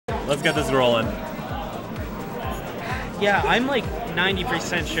let's get this rolling. Yeah, I'm like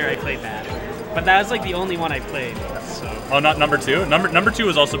 90% sure I played that, but that was like the only one I played. So. Oh, not number 2. Number 2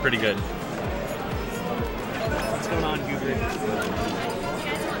 was also pretty good. What's going on, Goober?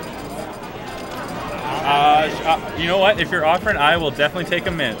 You know what? If you're offering, I will definitely take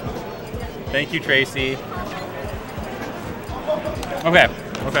a mint. Thank you, Tracy. Okay.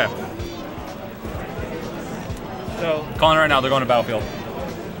 So calling it right now. They're going to Battlefield.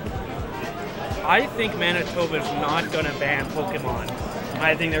 I think Manitoba's not going to ban Pokemon.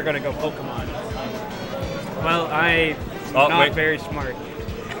 I think they're going to go Pokemon. Well, I'm not very smart.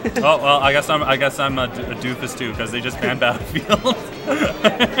 Oh well, I guess I'm a doofus too because they just banned Battlefield.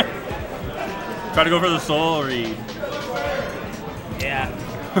 Try to go for the soul read. Yeah.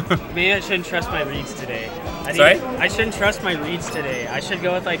 Maybe I shouldn't trust my reads today. Sorry? I shouldn't trust my reads today. I should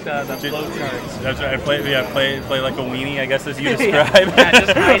go with like the flow charts. That's right. Play like a weenie, I guess, as you describe. yeah,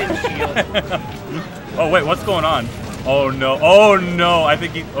 just hide and shield. Oh wait, what's going on? Oh no! I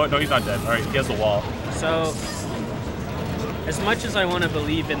think he. Oh no, he's not dead. All right, he has a wall. So, as much as I want to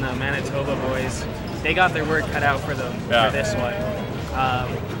believe in the Manitoba boys, they got their work cut out for them for this one.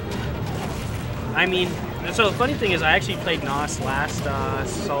 I mean, so the funny thing is, I actually played NOS last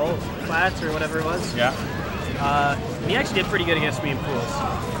Salt Flats or whatever it was. Yeah. He actually did pretty good against me in pools.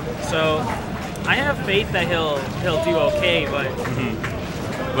 So I have faith that he'll do okay, but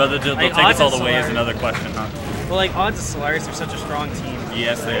whether they'll take us all the way is another question, huh? Well, like odds of Sylarius are such a strong team.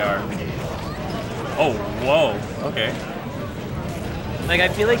 Yes, they are. Oh, whoa. Okay. Like I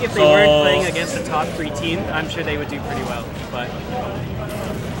feel like if they weren't playing against a top 3 team, I'm sure they would do pretty well. But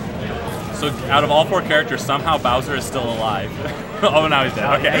so out of all 4 characters, somehow Bowser is still alive. Oh, now he's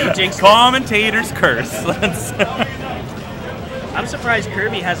dead. Okay. Yeah, Commentator's curse. I'm surprised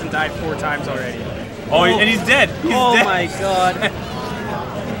Kirby hasn't died 4 times already. Oh, and he's dead. He's dead. My god.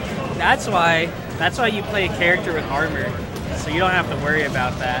 That's why you play a character with armor, so you don't have to worry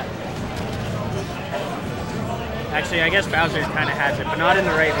about that. Actually, I guess Bowser kind of has it, but not in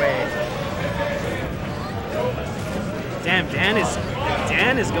the right way. Damn, Dan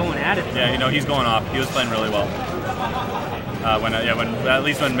is going at it. Yeah, you know he's going off. He was playing really well. When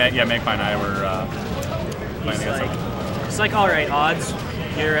Magpie and I were playing against him. It's like, all right, odds.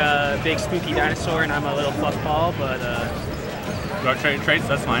 You're a big spooky dinosaur, and I'm a little fluff ball, but traits,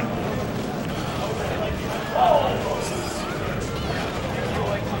 that's fine.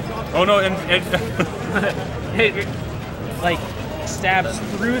 Oh no, and it like stabs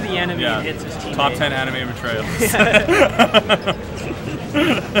through the enemy and hits his teammate. Top 10 anime betrayals.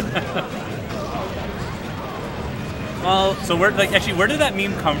 Well, so where did that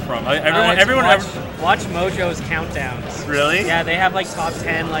meme come from? Watch Mojo's countdowns. Really? Yeah, they have like top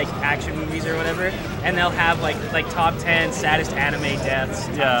 10 like action movies or whatever, and they'll have like top 10 saddest anime deaths,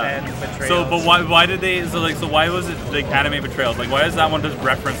 top 10 betrayals. So, but why did they? So why was it like anime betrayals? Like, why is that one just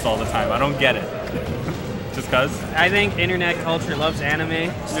referenced all the time? I don't get it. Just cause? I think internet culture loves anime,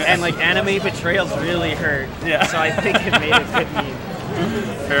 and like anime betrayals really hurt. Yeah. So I think it made a good meme.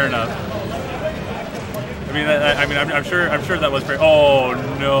 Fair enough. I'm sure that was pretty. Oh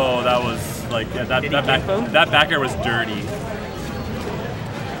no, that was like that back air was dirty.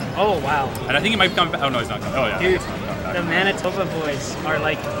 Oh wow. And I think he might come back. Oh no, he's not coming. Oh yeah. Dude, the Manitoba boys are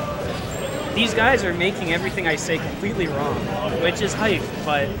like, these guys are making everything I say completely wrong, which is hype,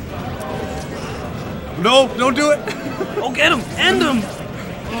 but. No, don't do it. Oh, get him! End him!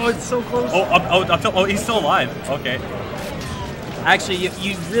 Oh, it's so close. Oh, he's still alive. Okay. Actually,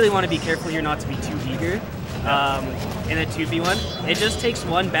 you really want to be careful here not to be too eager. In a 2v1, it just takes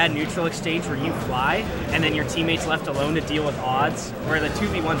one bad neutral exchange where you fly, and then your teammate's left alone to deal with odds, where the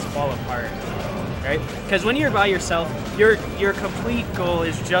 2v1s fall apart, right? Because when you're by yourself, your complete goal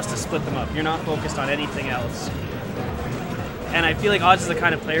is just to split them up. You're not focused on anything else. And I feel like Odds is the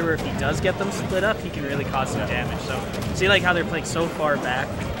kind of player where if he does get them split up, he can really cause some damage. So, see like how they're playing so far back.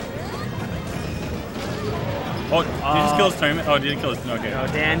 Oh, did you just kill his tournament? Oh, did you kill his? Okay. No,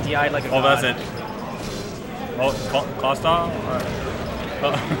 Dan DI'd like a god. god. That's it. Oh, Costa?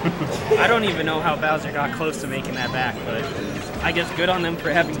 I don't even know how Bowser got close to making that back, but I guess good on them for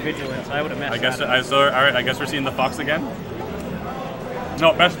having vigilance. I would have messed that up. All right, I guess we're seeing the Fox again?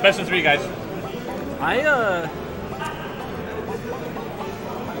 No, best of 3, guys.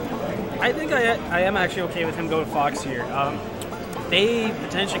 I think I am actually okay with him going Fox here. They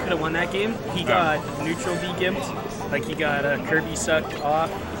potentially could have won that game. He got neutral V-gimped, like he got Kirby sucked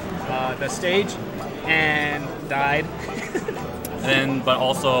off the stage and died. But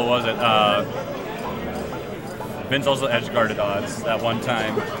also, what was it? Vince also edge guarded Odds that one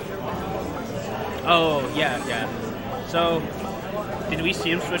time. Oh yeah. So Did we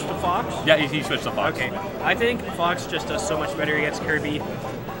see him switch to Fox? Yeah, he switched to Fox. Okay. I think Fox just does so much better against Kirby.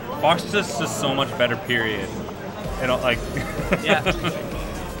 Fox just does so much better, period. You know, like... Yeah.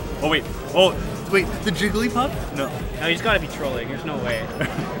 Oh, wait. Oh, wait, the Jigglypuff? No. No, he's got to be trolling. There's no way.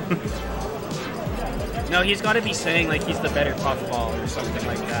 No, he's got to be saying, like, he's the better puffball or something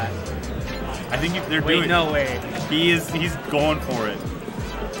like that. I think they're doing... Wait, no way. He's going for it.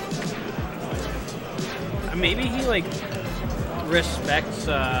 Maybe he, like, respects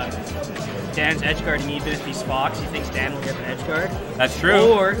Dan's edge guarding even if he's Fox. He thinks Dan will get the edge guard. That's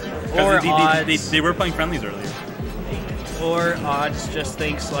true. Or Odds... They were playing friendlies earlier. Or Odds just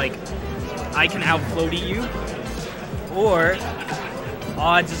thinks, like, I can out-floaty you. Or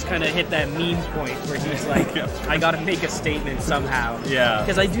Odds just kind of hit that meme point where he's like, I got to make a statement somehow. Yeah.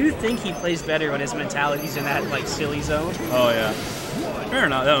 Because I do think he plays better when his mentality's in that, like, silly zone. Oh, yeah. Fair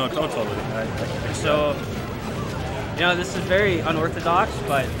enough. No, totally. So, you know, this is very unorthodox,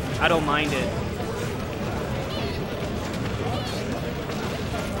 but I don't mind it.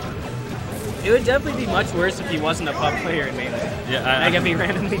 It would definitely be much worse if he wasn't a puff player in Melee. Yeah, like if he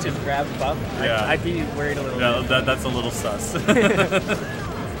randomly just grabbed a puff, yeah. I'd be worried a little bit. That's a little sus.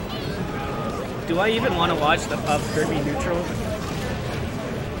 Do I even want to watch the puff Kirby neutral?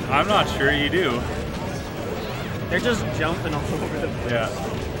 I'm not sure you do. They're just jumping all over the place. Yeah.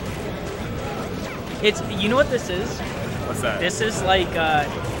 It's, you know what this is? What's that? This is like,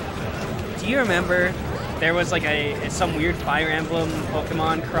 do you remember there was like some weird Fire Emblem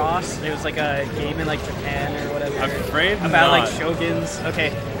Pokemon cross? It was like a game in like Japan or whatever. I'm afraid about not. like Shoguns.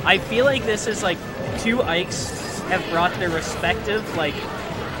 Okay, I feel like this is like two Ikes have brought their respective like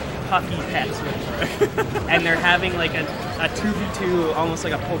puffy pets with them, and they're having like a 2v2, almost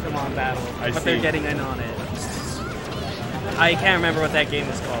like a Pokemon battle, but they're getting in on it. I can't remember what that game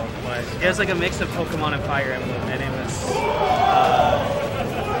was called, but it was like a mix of Pokemon and Fire Emblem, and it was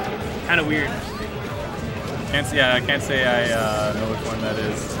kind of weird. I can't say I know which one that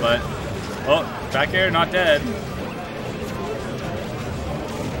is, but oh, back air, not dead.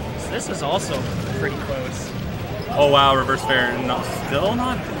 So this is also pretty close. Oh wow, reverse fair, no, still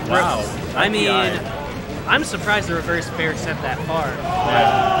not. Wow. I mean, I'm surprised the reverse fair sent that far.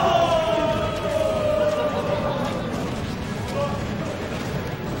 Yeah.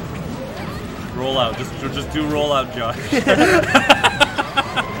 Roll out, just do roll out, Josh.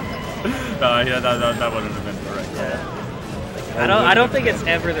 Yeah, that wouldn't have been the right call. I don't think it's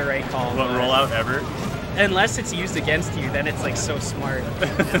ever the right call. But roll out ever? Unless it's used against you, then it's like so smart.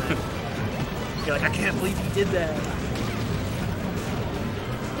 You're like, I can't believe you did that.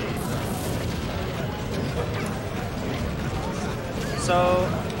 So,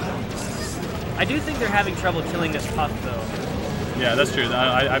 I do think they're having trouble killing this puff, though. Yeah, that's true.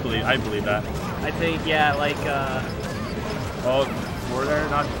 I believe that. I think, yeah, like. Oh, forward air,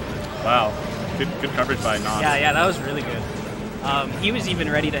 not. Wow, good coverage by NOS. Yeah, that was really good. He was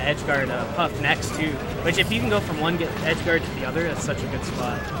even ready to edge guard Puff next too. Which, if you can go from one edge guard to the other, that's such a good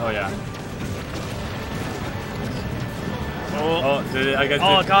spot. Oh yeah.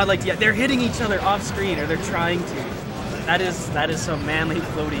 Oh god, like yeah, they're hitting each other off screen, or they're trying to. That is some manly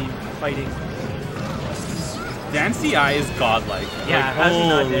floaty fighting. Dan's CI is godlike. Yeah, like,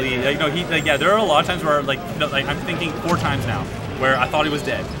 holy. Like, no, there are a lot of times where like I'm thinking 4 times now where I thought he was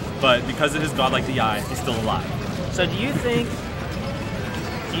dead, but because of his godlike DI, he's still alive. So do you think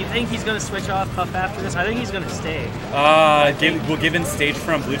he's gonna switch off Puff after this? I think he's gonna stay. Given stage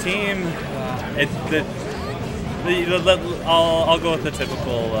from blue team, I'll go with the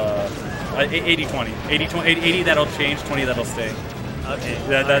typical 80-20. 80 that'll change, 20 that'll stay. Okay.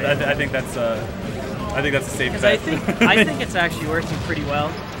 I think that's a safe bet. I think it's actually working pretty well.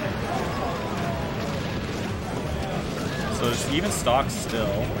 So there's even stocks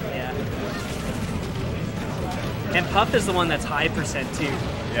still. Yeah. And Puff is the one that's high percent too,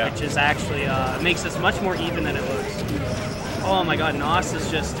 which is actually makes this much more even than it looks. Oh my god, NOS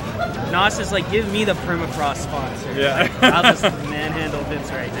is like, give me the permafrost sponsor. Yeah. Like, I'll just manhandle Vince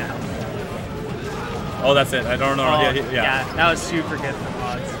right now. Oh, that's it. I don't know. Oh, yeah, that was super good for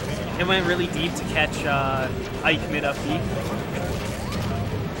Odds. It went really deep to catch Ike mid up B.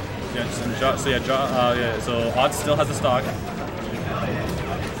 Yeah, so Odds still has a stock.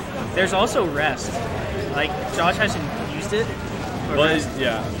 There's also rest. Like, Josh hasn't used it.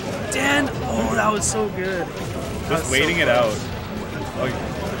 Yeah. Dan! Oh, that was so good. Just waiting it out. Okay.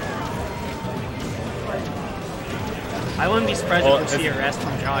 I wouldn't be surprised if we see a rest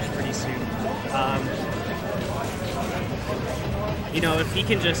from Josh pretty soon. You know, if he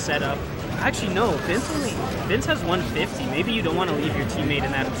can just set up. Actually, no. Vince has 150. Maybe you don't want to leave your teammate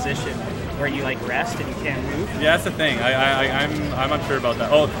in that position. where you like rest and you can't move. Yeah, that's the thing. I'm unsure about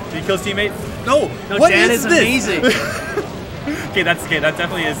that. Oh, did he kill his teammate? No. No, What Dan is is this? amazing. Okay, that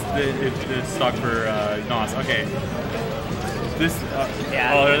definitely is the stock for NOS. Okay. This.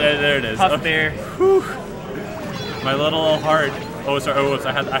 Yeah. Oh, there it is. Puff Okay. Bear. Whew. My little heart. Oh, sorry. Oh, whoops.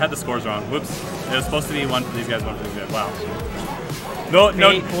 I had the scores wrong. Whoops. It was supposed to be one for these guys, one for these guys. Wow.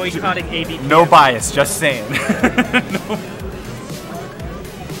 No. Boycotting ABP. No bias. Just saying. No.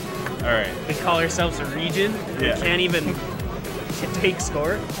 All right. We call ourselves a region. Yeah. We can't even take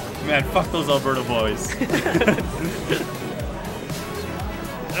score. Man, fuck those Alberta boys.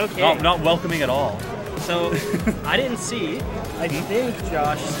 Okay. Not welcoming at all. So, I didn't see. I think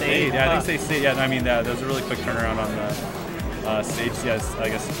Josh stayed. Yeah, I think they stayed. Yeah, I mean, that was a really quick turnaround on the stage. Yes, I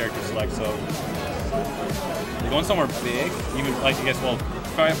guess the character select. So, they're going somewhere big. Even like I guess, well,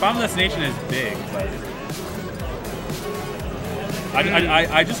 Final Destination is big, but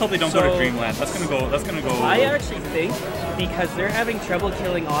I just hope they don't go to Dreamland. That's gonna go. I actually think because they're having trouble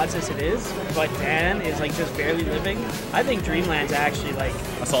killing odds as it is, but Dan is like just barely living. I think Dreamland's actually like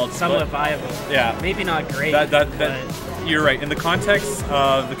a solid somewhat split. viable. Yeah, maybe not great. That you're right. In the context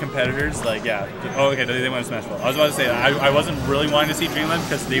of the competitors, like yeah. Oh, okay. They went to Smash Bros. I was about to say I wasn't really wanting to see Dreamland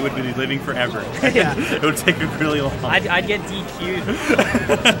because they would be living forever. Yeah, it would take really long. I'd get DQ'd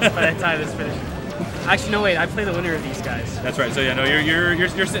by the time it's finished. Actually, no, wait. I play the winner of these guys. That's right. So yeah, no,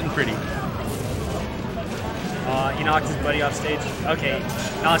 you're sitting pretty. He knocked his buddy off stage. Okay,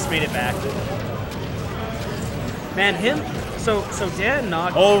 NOS made it back. Man, So Dan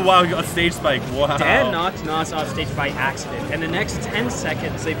knocked. Oh wow, you got a stage spike. Wow. Dan knocked NOS off stage by accident, and the next 10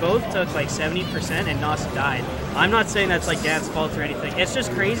 seconds they both took like 70%, and NOS died. I'm not saying that's like Dan's fault or anything. It's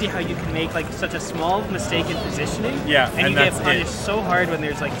just crazy how you can make like such a small mistake in positioning. Yeah, and you get punished so hard when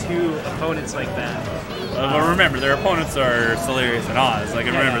there's like two opponents like that. Well, remember, their opponents are Sylarius and Oz. Like,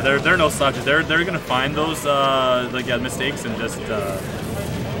 remember, they're no slouches. They're gonna find those mistakes and just.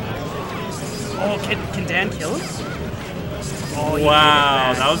 Oh, can Dan kill him? Oh,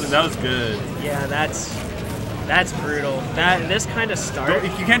 wow, that was good. Yeah, that's brutal. This kind of start.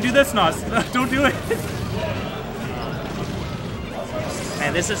 You can't do this, NOS. Don't do it.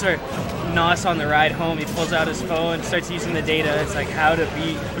 Man, this is where NOS on the ride home. He pulls out his phone, starts using the data. It's like how to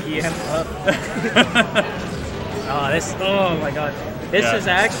beat EM up. Oh my god. This is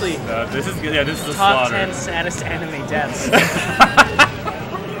actually. This is good. Yeah, this is a top slaughter. 10 saddest anime deaths.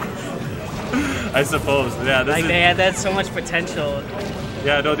 I suppose. Yeah. Like they had so much potential.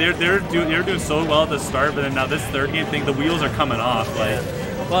 Yeah, no, they were doing so well at the start, but then now this third game thing, the wheels are coming off. Like,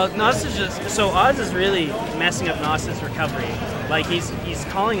 well, NOS is just Oz is really messing up NOS's recovery. Like he's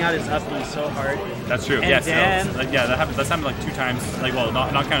calling out his up B so hard. That's true. And yes, Dan, that happened. That's happened like 2 times. Like, well,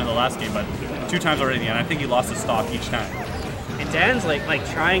 not counting the last game, but 2 times already, and I think he lost the stock each time. And Dan's like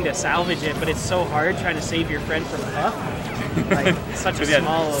trying to salvage it, but it's so hard trying to save your friend from Puff. Like such a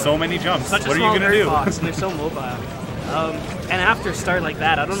small, so many jumps. Such what a are you gonna do? Box, and they're so mobile. And after a start like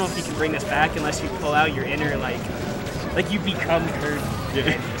that, I don't know if you can bring this back unless you pull out your inner like you become Kurt.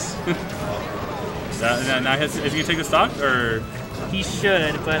 Yeah. Now is he gonna take the stock or? He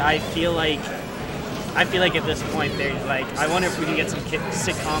should, but I feel like at this point they're like I wonder if we can get some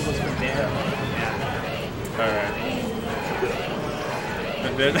sick combos from Dan. Yeah. All right.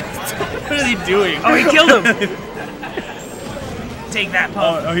 What is he doing? Oh, he killed him. Take that,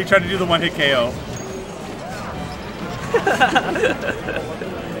 Puff. Oh, he tried to do the 1-hit KO.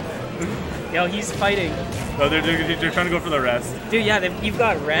 Yo, he's fighting. Oh, they're trying to go for the rest. Dude, yeah, you've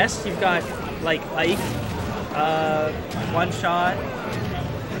got rest. You've got like Ike, one shot.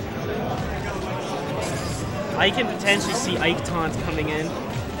 I can potentially see Ike taunts coming in.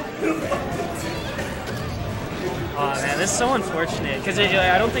 Oh man, this is so unfortunate because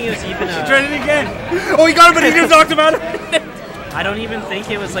I don't think it was even a. He tried it again. Oh, he got him, but he just knocked him out. I don't even think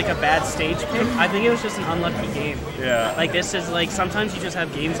it was like a bad stage pick. I think it was just an unlucky game. Yeah. Like this is like sometimes you just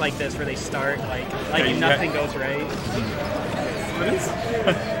have games like this where they start like nothing goes right.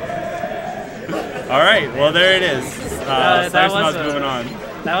 All right. Well, there it is. That was moving on.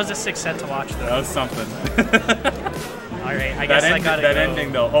 That was a 6 set to watch though. That was something. All right. I guess I gotta go. That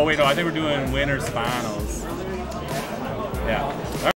ending though. Oh wait, no. I think we're doing winners finals. Yeah.